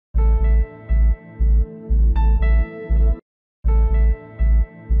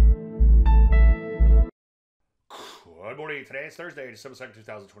week. Today is Thursday, December 2nd,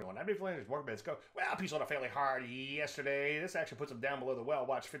 2021. I'm Dave Landry. Market bets go. Well, piece on a fairly hard yesterday. This actually puts them down below the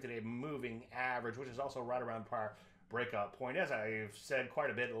well-watched 50-day moving average, which is also right around par breakout point. As I've said quite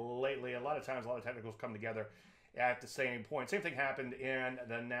a bit lately, a lot of times a lot of technicals come together at the same point. Same thing happened in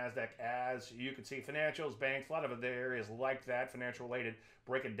the NASDAQ. As you can see, financials, banks, a lot of other areas like that, financial related,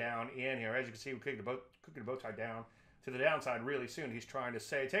 breaking down in here. As you can see, we're cooking the bow tie down to the downside really soon. He's trying to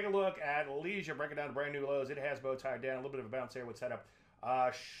say, take a look at leisure breaking down to brand new lows. It has bow tied down, a little bit of a bounce there would set up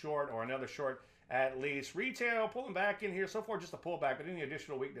short or another short at least. Retail pulling back in here so far, just a pullback, but any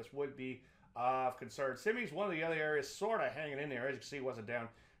additional weakness would be of concern. Semis, one of the other areas, sort of hanging in there. As you can see, wasn't down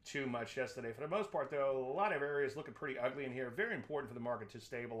too much yesterday. For the most part, though, a lot of areas looking pretty ugly in here. Very important for the market to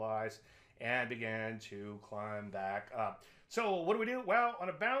stabilize and begin to climb back up. So what do? Well, on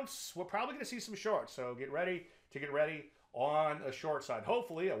a bounce, we're probably going to see some shorts. So get ready on a short side.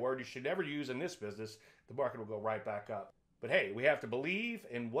 Hopefully, a word you should never use in this business, the market will go right back up. But hey, we have to believe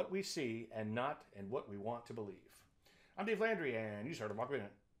in what we see and not in what we want to believe. I'm Dave Landry, and you started Market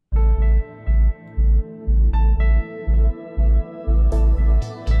Minute.